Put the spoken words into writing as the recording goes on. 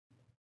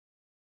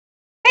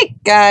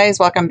guys,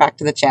 welcome back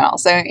to the channel.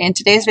 So in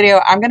today's video,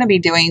 I'm going to be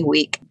doing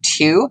week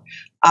 2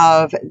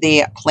 of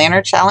the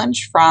planner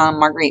challenge from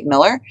Marguerite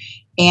Miller.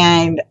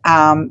 And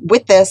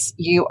with this,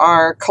 you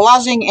are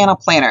collaging in a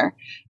planner,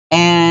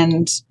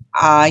 and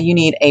you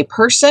need a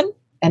person,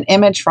 an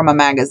image from a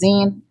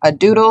magazine, a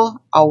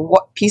doodle, a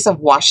piece of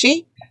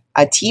washi,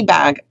 a tea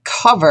bag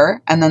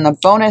cover, and then the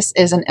bonus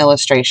is an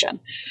illustration.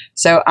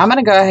 So I'm going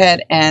to go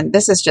ahead, and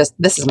this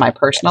is my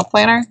personal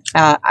planner.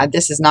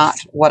 This is not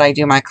what I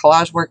do my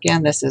collage work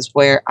in. This is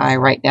where I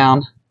write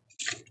down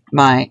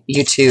my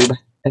YouTube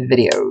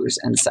videos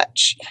and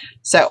such.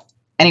 So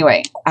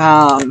anyway,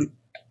 I'm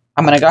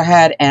going to go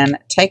ahead and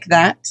take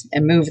that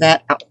and move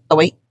that out the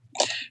way.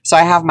 So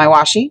I have my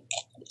washi.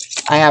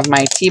 I have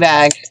my tea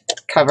bag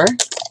cover,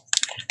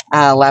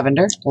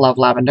 lavender, love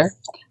lavender.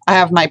 I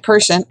have my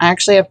person. I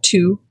actually have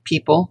 2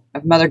 people. I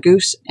have Mother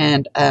Goose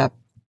and a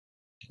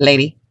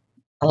lady,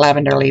 a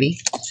lavender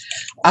lady.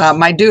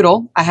 My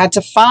doodle. I had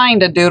to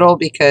find a doodle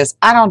because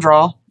I don't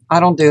draw. I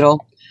don't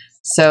doodle.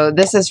 So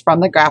this is from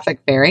the Graphic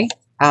Fairy.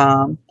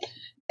 And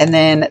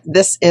then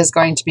this is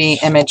going to be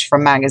image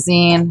from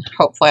magazine.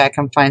 Hopefully I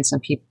can find some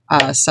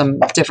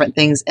different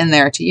things in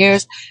there to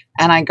use.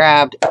 And I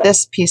grabbed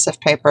this piece of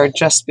paper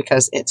just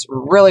because it's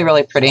really,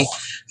 really pretty.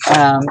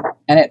 And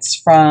it's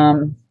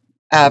from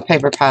a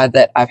paper pad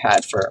that I've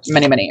had for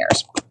many, many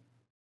years.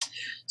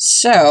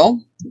 So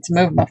let's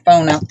move my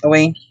phone out the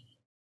way.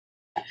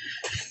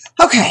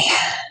 Okay,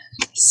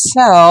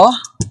 so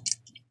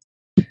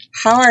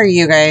how are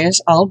you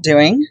guys all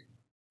doing?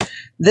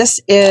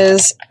 This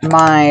is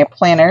my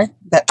planner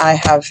that I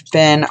have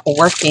been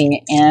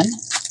working in.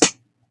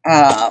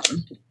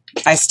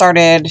 I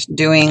started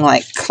doing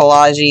like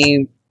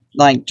collagey,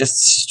 like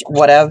just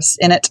whatevs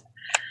in it.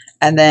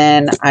 And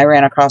then I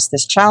ran across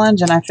this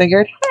challenge and I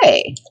figured,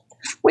 hey,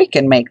 we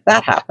can make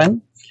that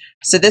happen.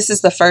 So this is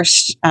the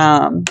first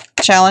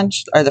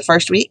challenge, or the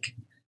first week.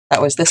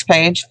 That was this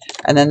page.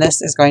 And then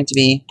this is going to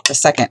be the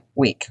second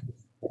week.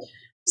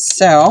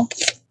 So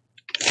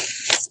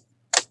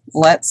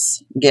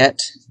let's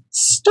get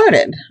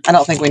started. I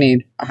don't think we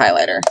need a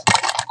highlighter.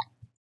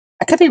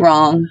 I could be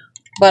wrong,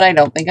 but I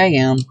don't think I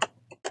am.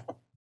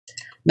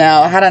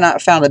 Now, had I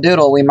not found the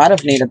doodle, we might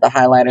have needed the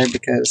highlighter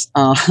because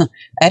I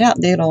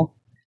don't doodle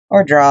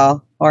or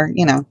draw or,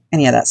 you know,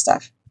 any of that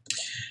stuff.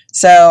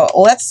 So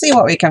let's see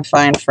what we can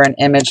find for an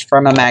image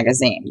from a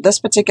magazine. This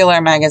particular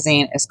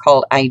magazine is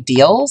called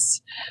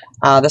Ideals.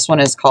 This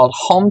one is called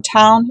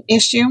Hometown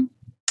Issue.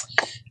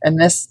 And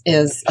this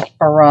is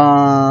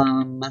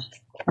from,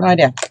 what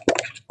idea?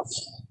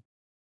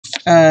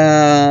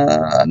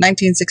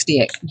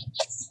 1968.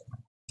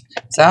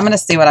 So I'm going to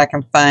see what I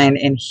can find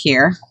in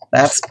here.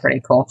 That's pretty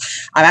cool.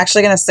 I'm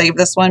actually going to save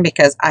this one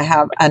because I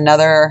have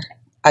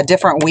a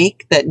different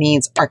week that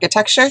needs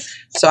architecture.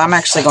 So I'm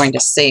actually going to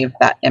save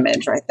that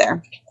image right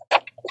there.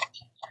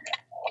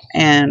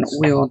 And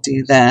we will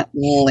do that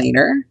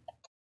later.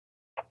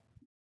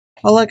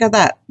 Oh, look at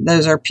that.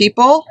 Those are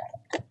people.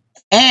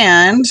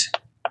 And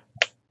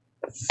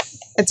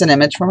it's an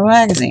image from a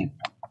magazine.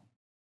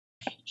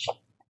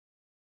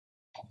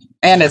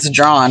 And it's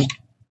drawn.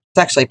 It's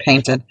actually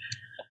painted.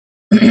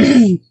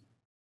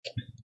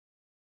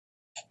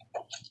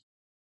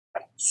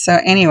 So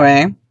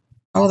anyway,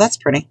 oh, that's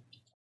pretty.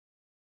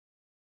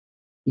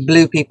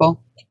 Blue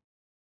people.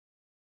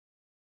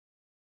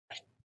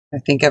 I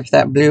think of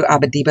that Blue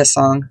Abadiba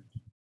song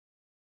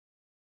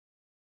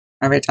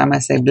every time I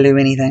say blue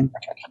anything.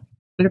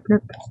 Bloop,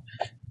 bloop,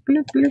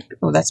 bloop, bloop.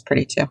 Oh, that's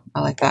pretty too.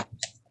 I like that.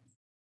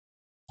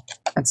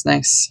 That's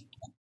nice.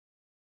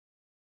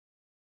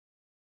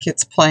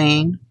 Kids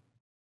playing.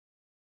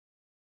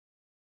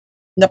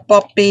 The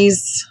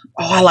puppies.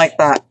 Oh, I like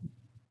that.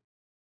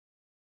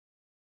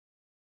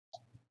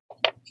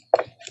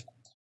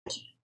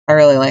 I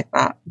really like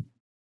that.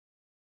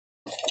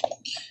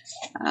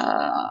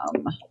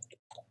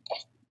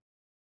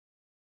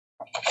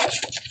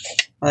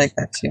 I like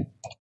that too.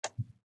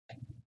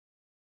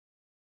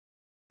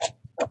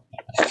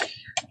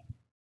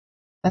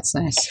 That's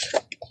nice.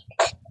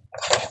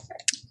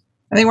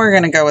 I think we're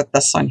going to go with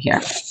this one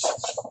here.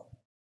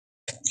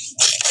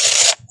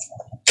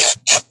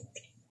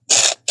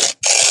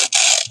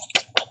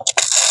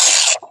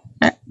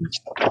 Okay.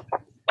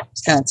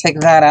 Just going to take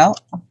that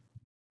out.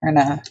 We're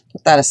going to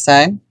put that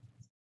aside.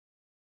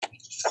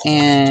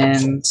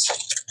 And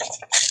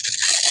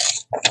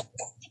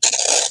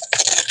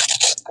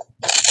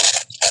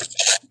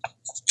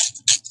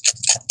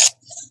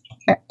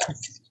okay.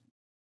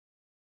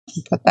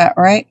 Put that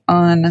right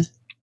on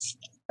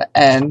the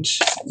edge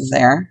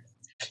there.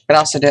 You could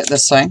also do it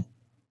this way.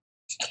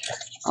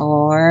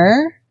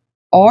 Or,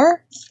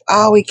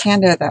 oh, we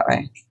can do it that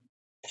way.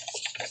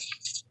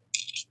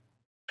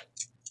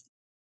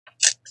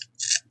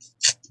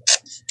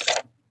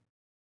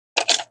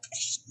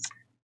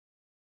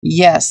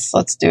 Yes,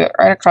 let's do it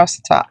right across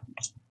the top.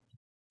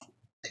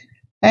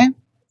 Okay.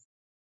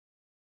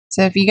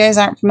 So if you guys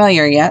aren't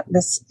familiar yet,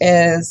 this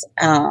is,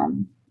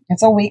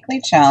 it's a weekly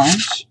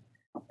challenge,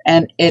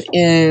 and it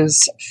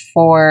is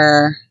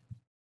for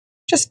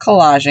just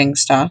collaging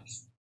stuff.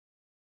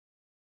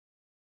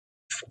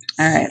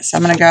 All right, so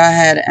I'm going to go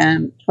ahead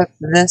and put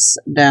this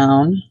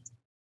down.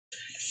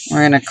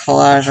 We're going to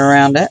collage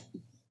around it,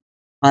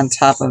 on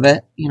top of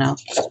it, you know,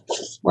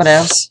 what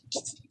else?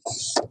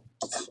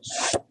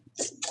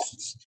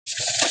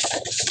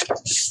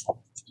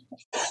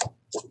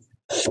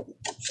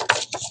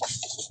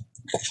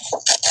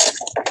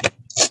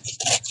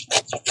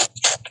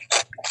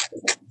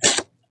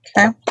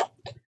 Okay,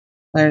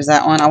 there's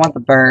that one. I want the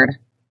bird.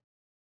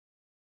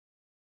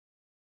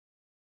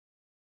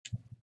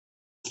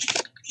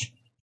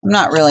 I'm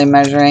not really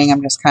measuring,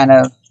 I'm just kind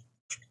of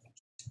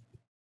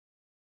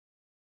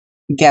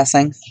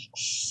guessing.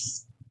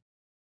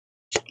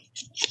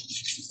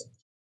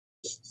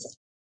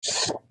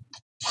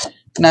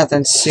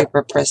 Nothing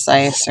super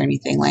precise or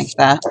anything like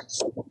that.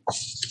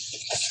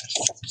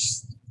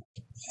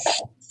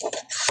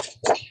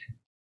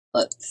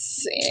 Let's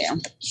see.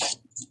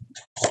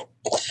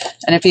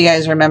 And if you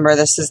guys remember,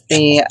 this is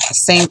the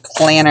same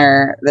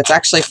planner that's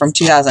actually from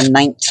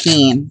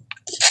 2019.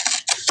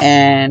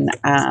 And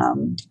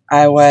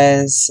I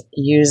was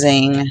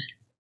using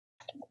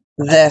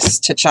this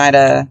to try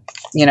to,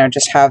 you know,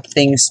 just have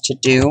things to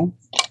do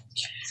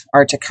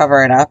or to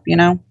cover it up, you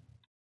know,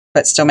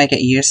 but still make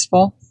it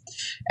useful.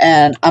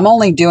 And I'm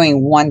only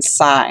doing one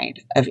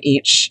side of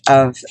each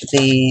of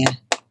the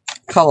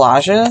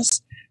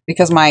collages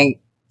because my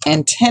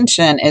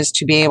intention is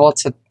to be able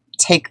to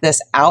take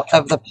this out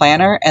of the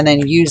planner and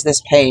then use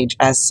this page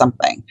as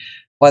something,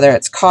 whether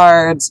it's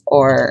cards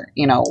or,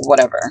 you know,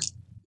 whatever.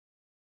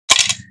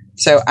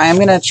 So I'm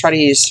going to try to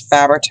use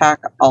Fabri-Tac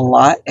a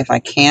lot if I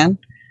can.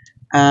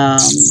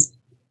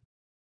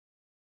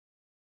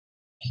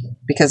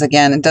 Because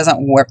again, it doesn't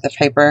warp the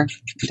paper.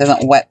 It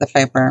doesn't wet the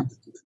paper.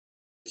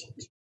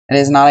 It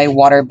is not a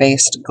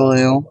water-based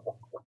glue.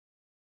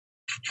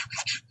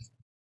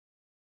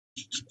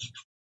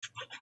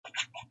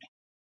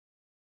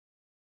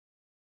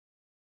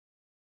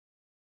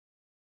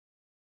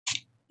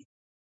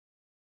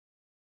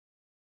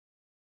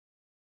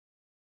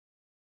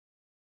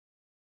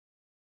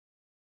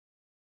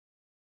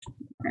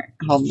 All right,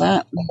 hold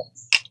that.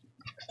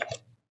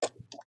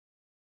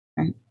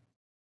 Okay.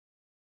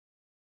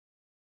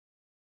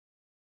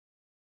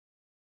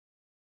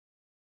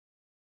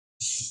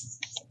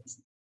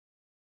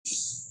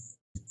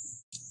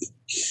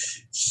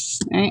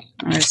 All right,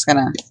 we're just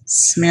gonna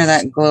smear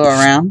that glue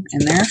around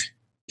in there.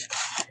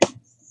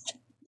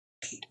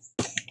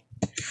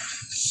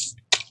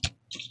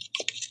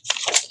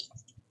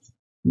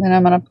 Then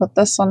I'm gonna put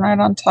this one right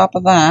on top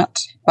of that.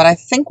 But I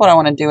think what I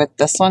want to do with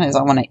this one is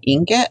I want to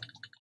ink it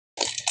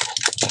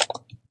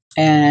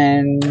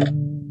and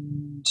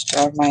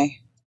grab my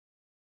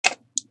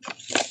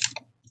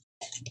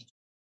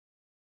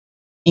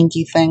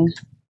inky thing.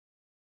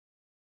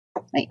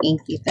 My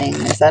inky thing.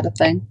 Is that a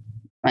thing?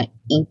 My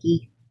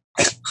inky?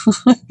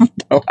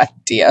 No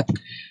idea.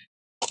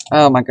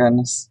 Oh my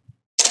goodness.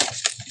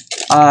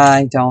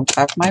 I don't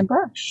have my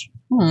brush.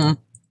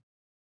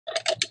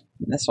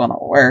 This one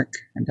will work.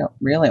 I don't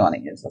really want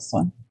to use this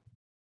one.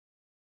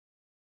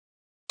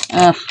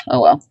 Oh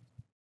well.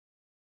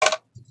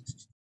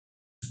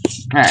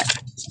 Alright.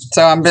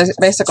 So I'm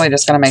basically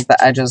just going to make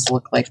the edges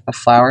look like the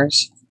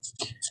flowers.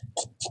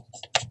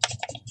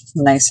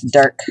 Nice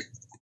dark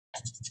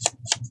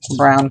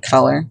brown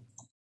color.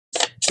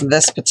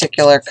 This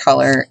particular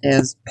color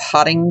is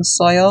Potting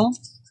Soil,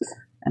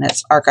 and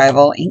it's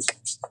Archival ink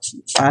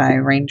by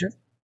Ranger.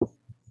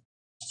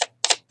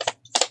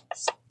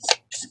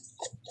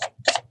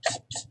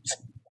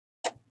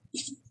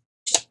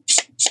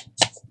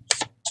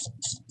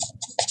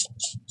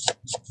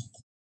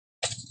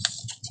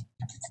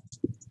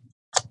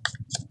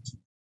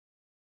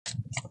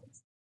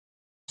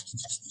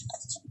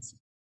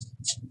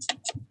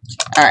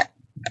 All right.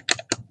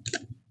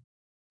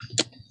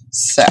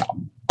 So,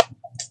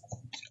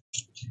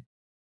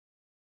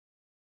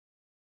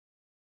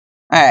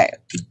 all right.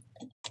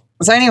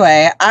 So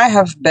anyway, I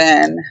have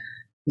been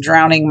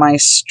drowning my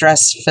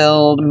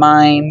stress-filled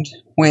mind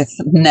with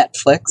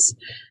Netflix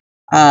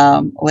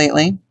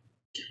lately,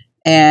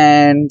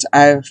 and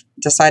I've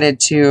decided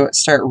to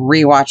start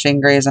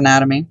rewatching Grey's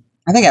Anatomy.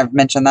 I think I've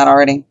mentioned that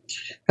already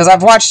because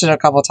I've watched it a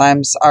couple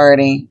times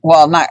already.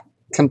 Well, not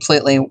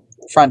completely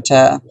front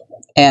to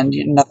end,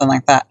 nothing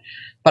like that.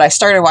 But I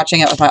started watching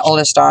it with my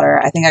oldest daughter.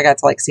 I think I got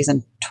to like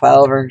season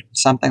 12 or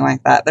something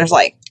like that. There's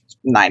like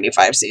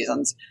 95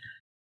 seasons.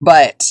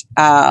 But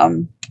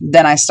then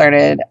I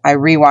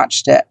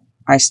rewatched it.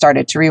 I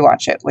started to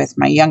rewatch it with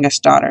my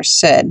youngest daughter,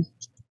 Sid.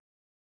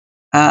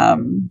 There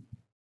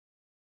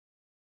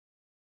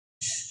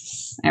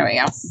we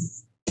go.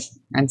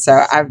 And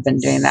so I've been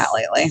doing that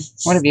lately.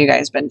 What have you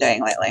guys been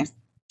doing lately?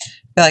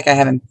 I feel like I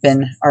haven't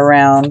been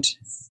around.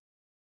 I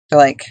feel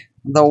like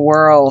the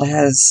world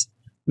has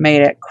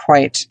made it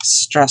quite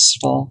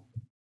stressful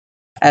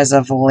as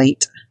of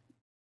late.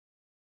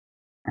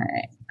 All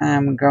right,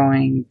 I'm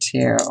going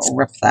to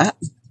rip that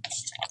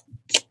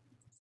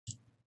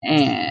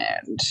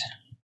and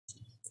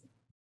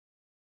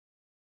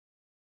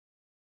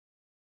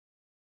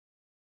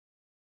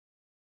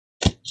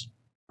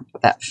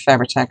put that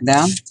Fabri-Tac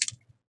down.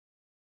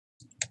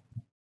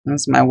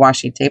 This is my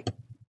washi tape.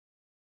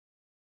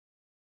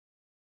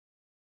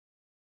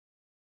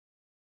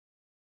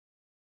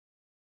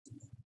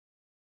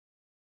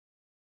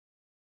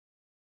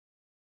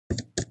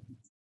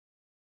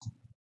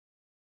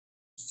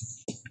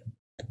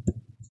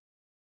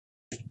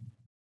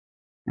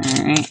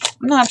 Alright,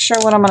 I'm not sure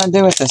what I'm going to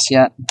do with this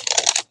yet.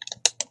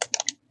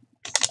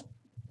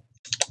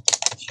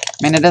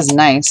 I mean, it is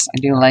nice. I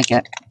do like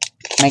it.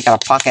 Make it a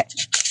pocket.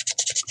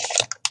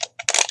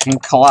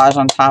 And collage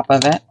on top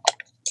of it.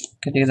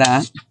 Could do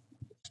that.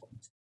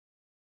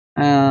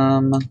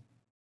 I'm going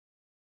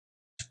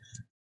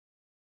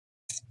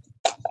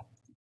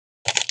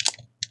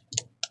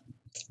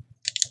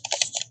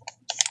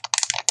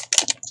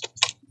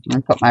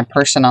to put my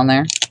person on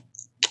there.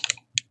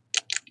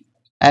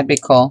 That'd be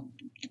cool.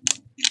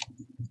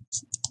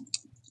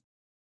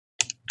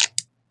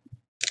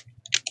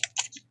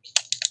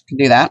 Could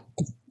do that.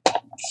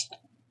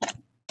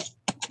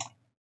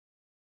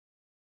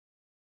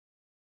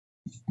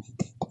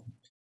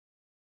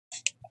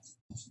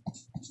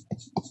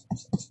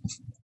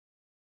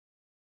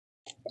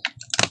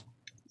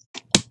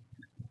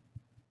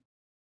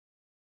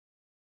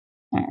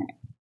 All right.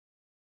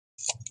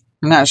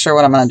 I'm not sure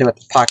what I'm going to do with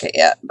the pocket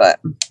yet, but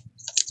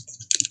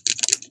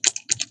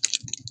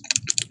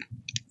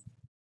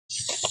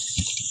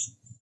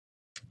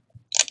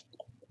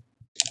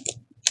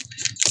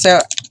so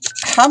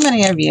how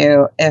many of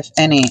you, if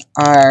any,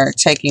 are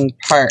taking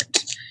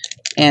part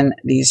in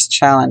these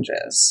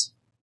challenges?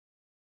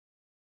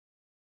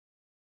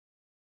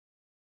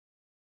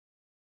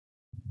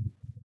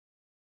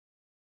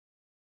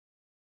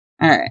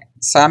 All right,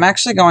 so I'm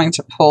actually going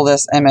to pull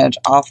this image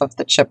off of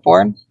the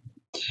chipboard,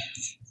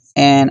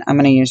 and I'm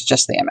going to use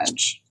just the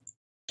image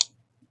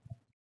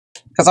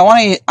because I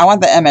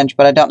want the image,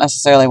 but I don't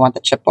necessarily want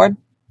the chipboard.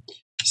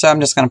 So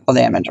I'm just going to pull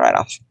the image right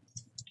off.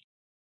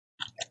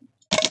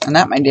 And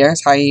that, my dear,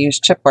 is how you use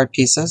chipboard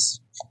pieces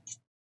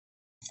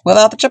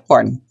without the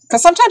chipboard.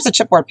 Because sometimes the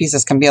chipboard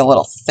pieces can be a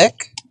little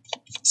thick,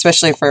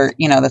 especially for,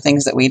 you know, the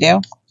things that we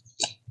do.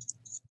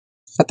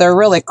 But they're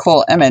really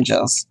cool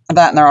images.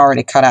 That, and they're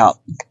already cut out,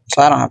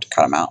 so I don't have to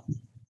cut them out.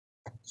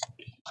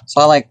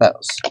 So I like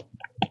those.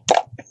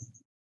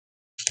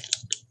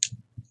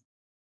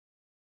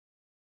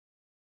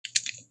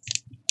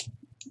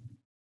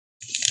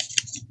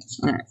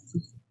 All right.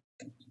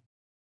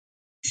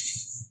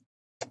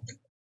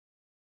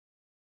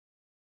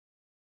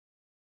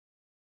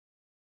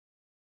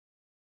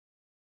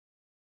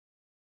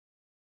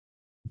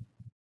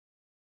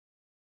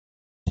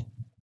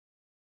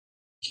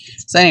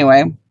 So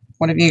anyway,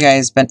 what have you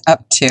guys been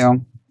up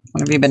to? What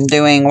have you been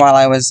doing while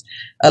I was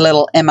a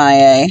little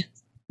MIA?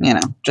 You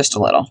know, just a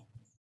little.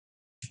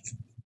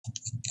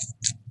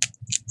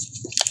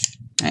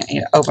 I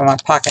need to open my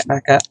pocket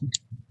back up.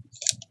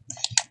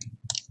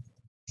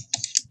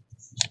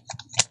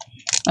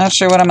 Not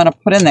sure what I'm going to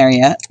put in there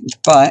yet,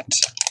 but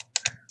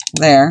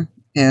there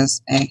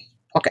is a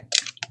pocket.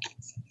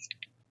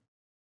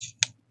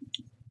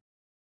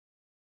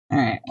 All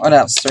right, what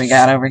else do we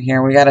got over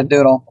here? We got a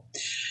doodle.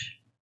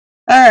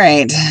 All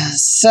right,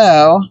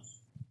 so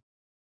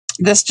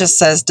this just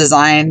says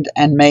designed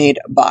and made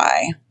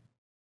by.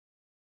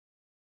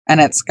 And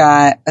it's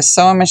got a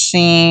sewing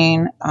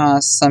machine,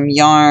 some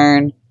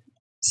yarn,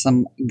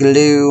 some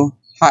glue,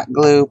 hot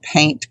glue,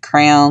 paint,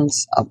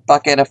 crayons, a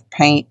bucket of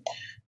paint,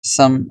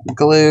 some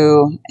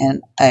glue,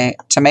 and a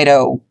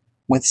tomato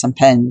with some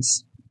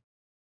pens.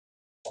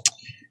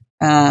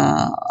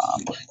 I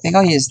think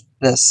I'll use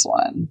this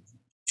one.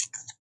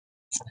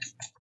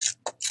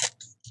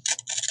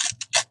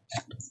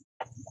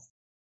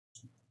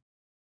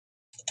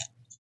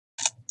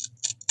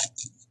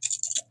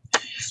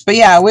 But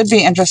yeah, I would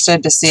be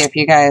interested to see if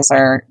you guys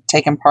are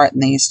taking part in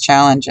these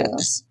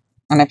challenges.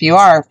 And if you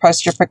are,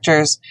 post your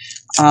pictures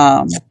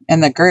in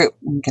the group.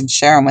 You can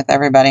share them with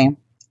everybody.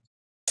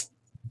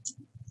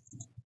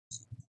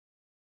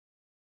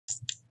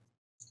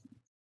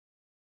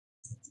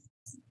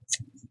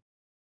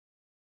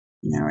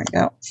 There we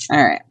go.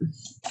 All right.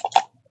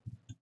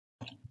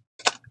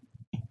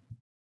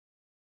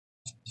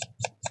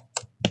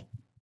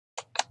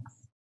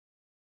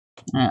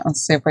 All right, let's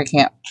see if we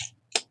can't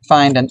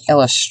find an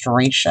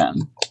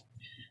illustration.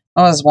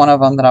 That was one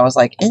of them that I was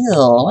like, ew,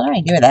 what do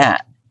I do with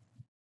that?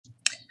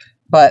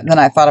 But then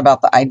I thought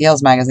about the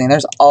Ideals magazine.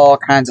 There's all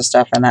kinds of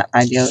stuff in that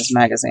Ideals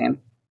magazine.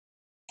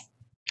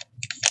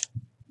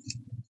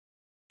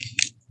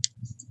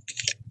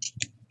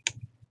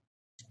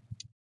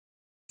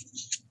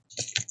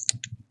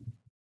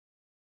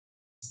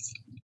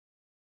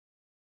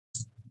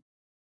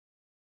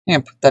 I'm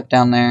going to put that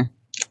down there.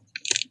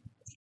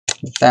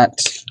 That.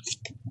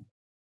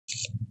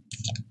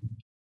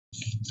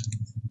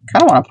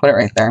 Kind of want to put it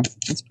right there.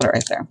 Let's put it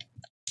right there.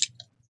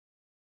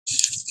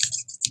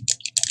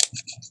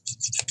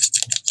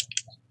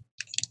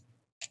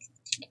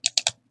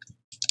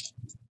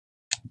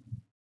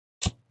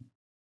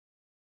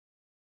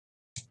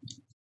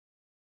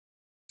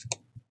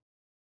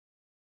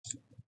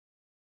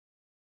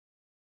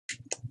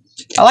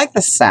 I like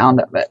the sound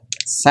of it.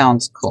 It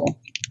sounds cool.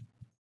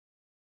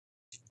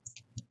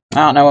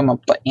 I don't know what I'm going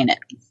to put in it.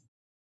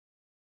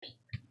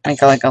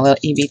 Make like a little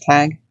EB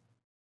tag.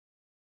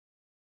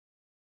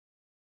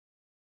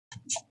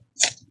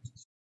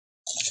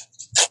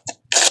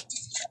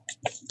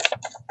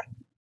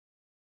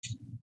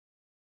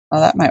 Oh,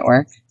 that might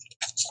work.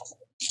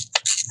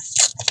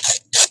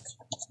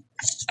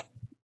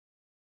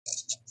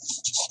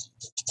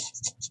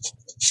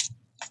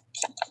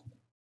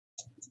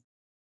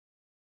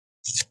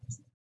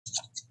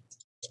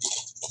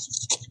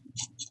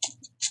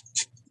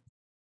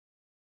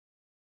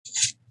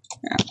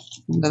 Yeah,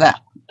 into that.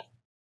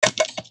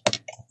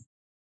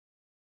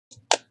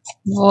 A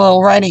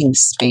little writing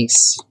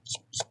space.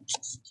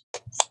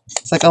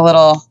 It's like a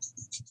little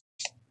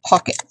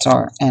pocket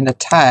and a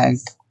tag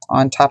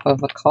on top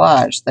of a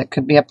collage that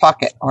could be a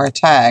pocket or a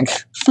tag.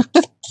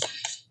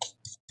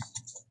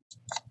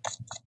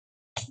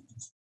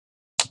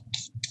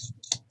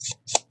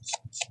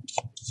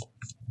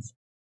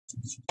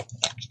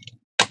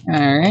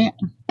 All right.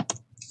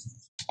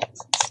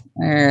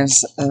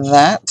 There's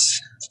that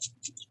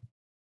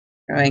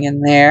going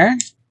in there.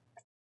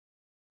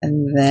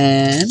 And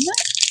then,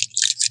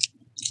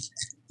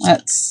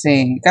 let's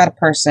see, got a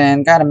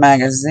person, got a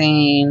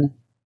magazine,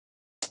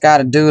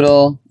 got a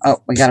doodle.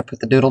 Oh, we got to put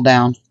the doodle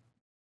down.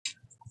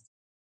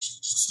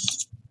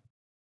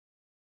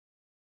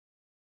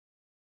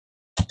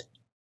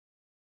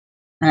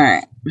 All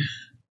right,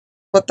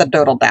 put the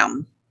doodle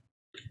down.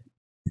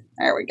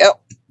 There we go.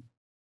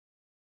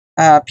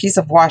 A piece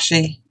of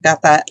washi,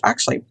 got that,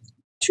 actually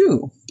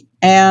 2,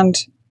 and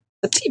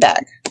the tea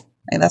bag.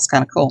 Hey, that's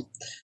kind of cool.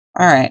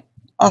 All right,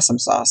 awesome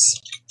sauce.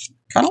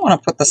 Kind of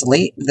want to put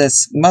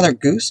this Mother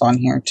Goose on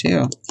here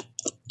too,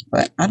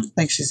 but I don't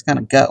think she's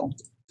gonna go.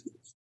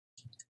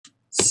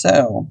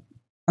 So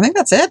I think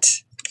that's it.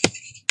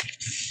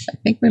 I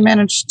think we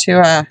managed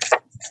to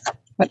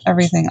put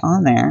everything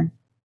on there.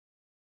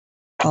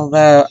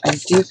 Although I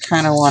do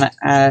kind of want to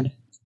add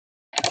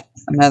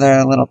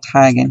another little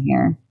tag in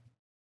here.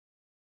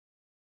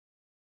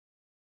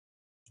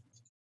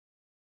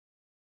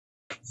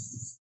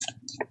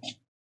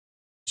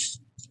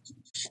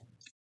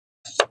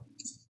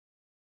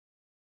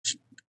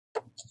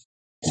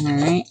 All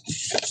right.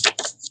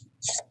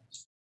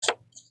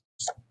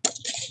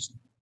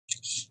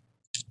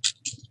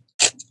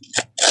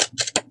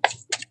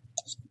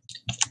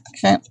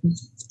 Okay.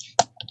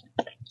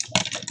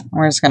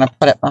 We're just going to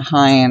put it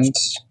behind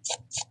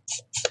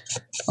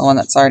the one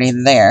that's already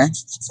there.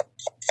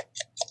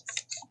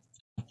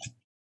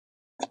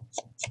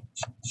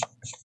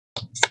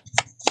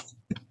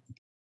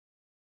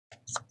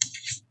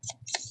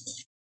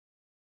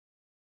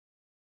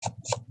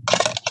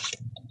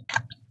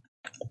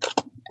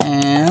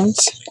 And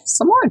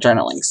some more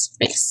journaling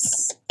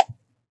space.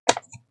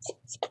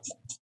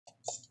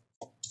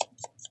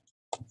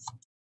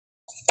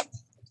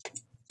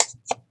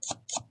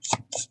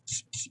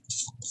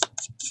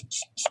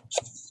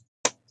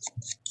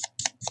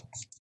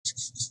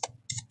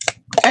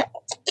 Okay,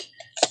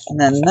 and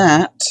then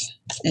that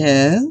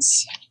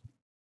is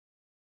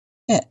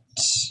it.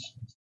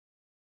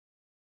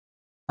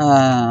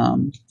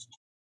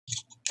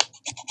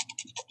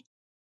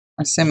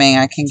 Assuming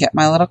I can get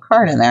my little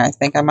card in there. I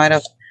think I might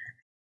have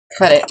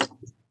cut it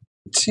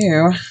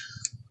too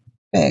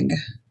big.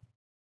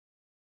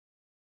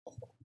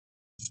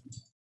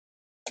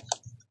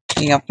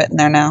 You gonna fit in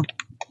there now?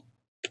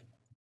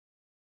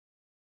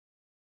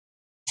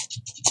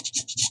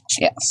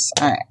 Yes,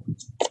 all right.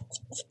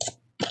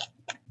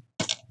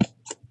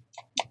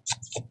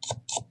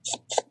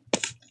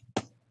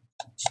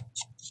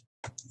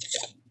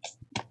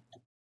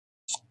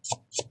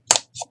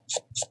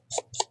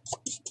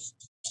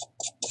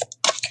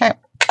 Okay,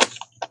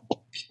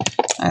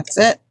 that's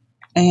it,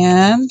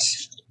 and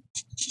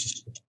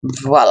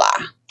voila.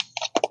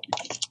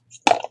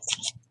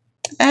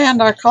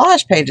 And our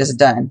collage page is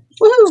done.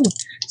 Woohoo!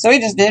 So we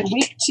just did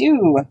week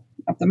 2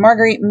 of the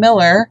Marguerite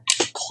Miller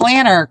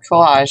Planner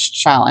Collage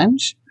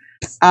Challenge,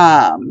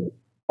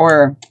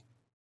 or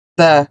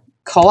the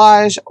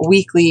Collage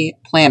Weekly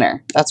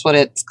Planner. That's what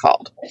it's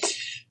called.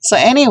 So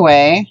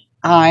anyway,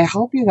 I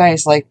hope you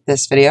guys liked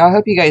this video. I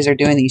hope you guys are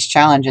doing these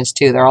challenges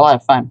too. They're a lot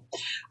of fun.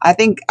 I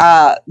think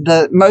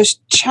the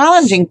most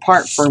challenging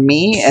part for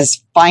me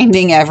is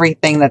finding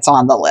everything that's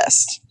on the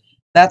list.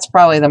 That's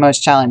probably the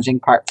most challenging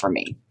part for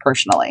me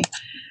personally.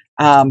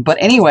 But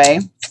anyway,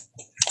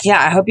 yeah,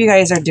 I hope you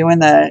guys are doing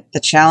the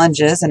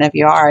challenges. And if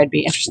you are, I'd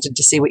be interested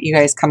to see what you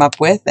guys come up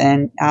with.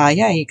 And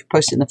yeah, you can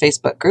post it in the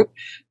Facebook group.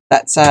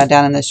 That's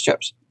down in the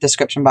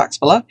description box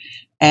below.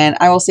 And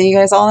I will see you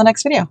guys all in the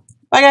next video.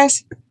 Bye,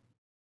 guys.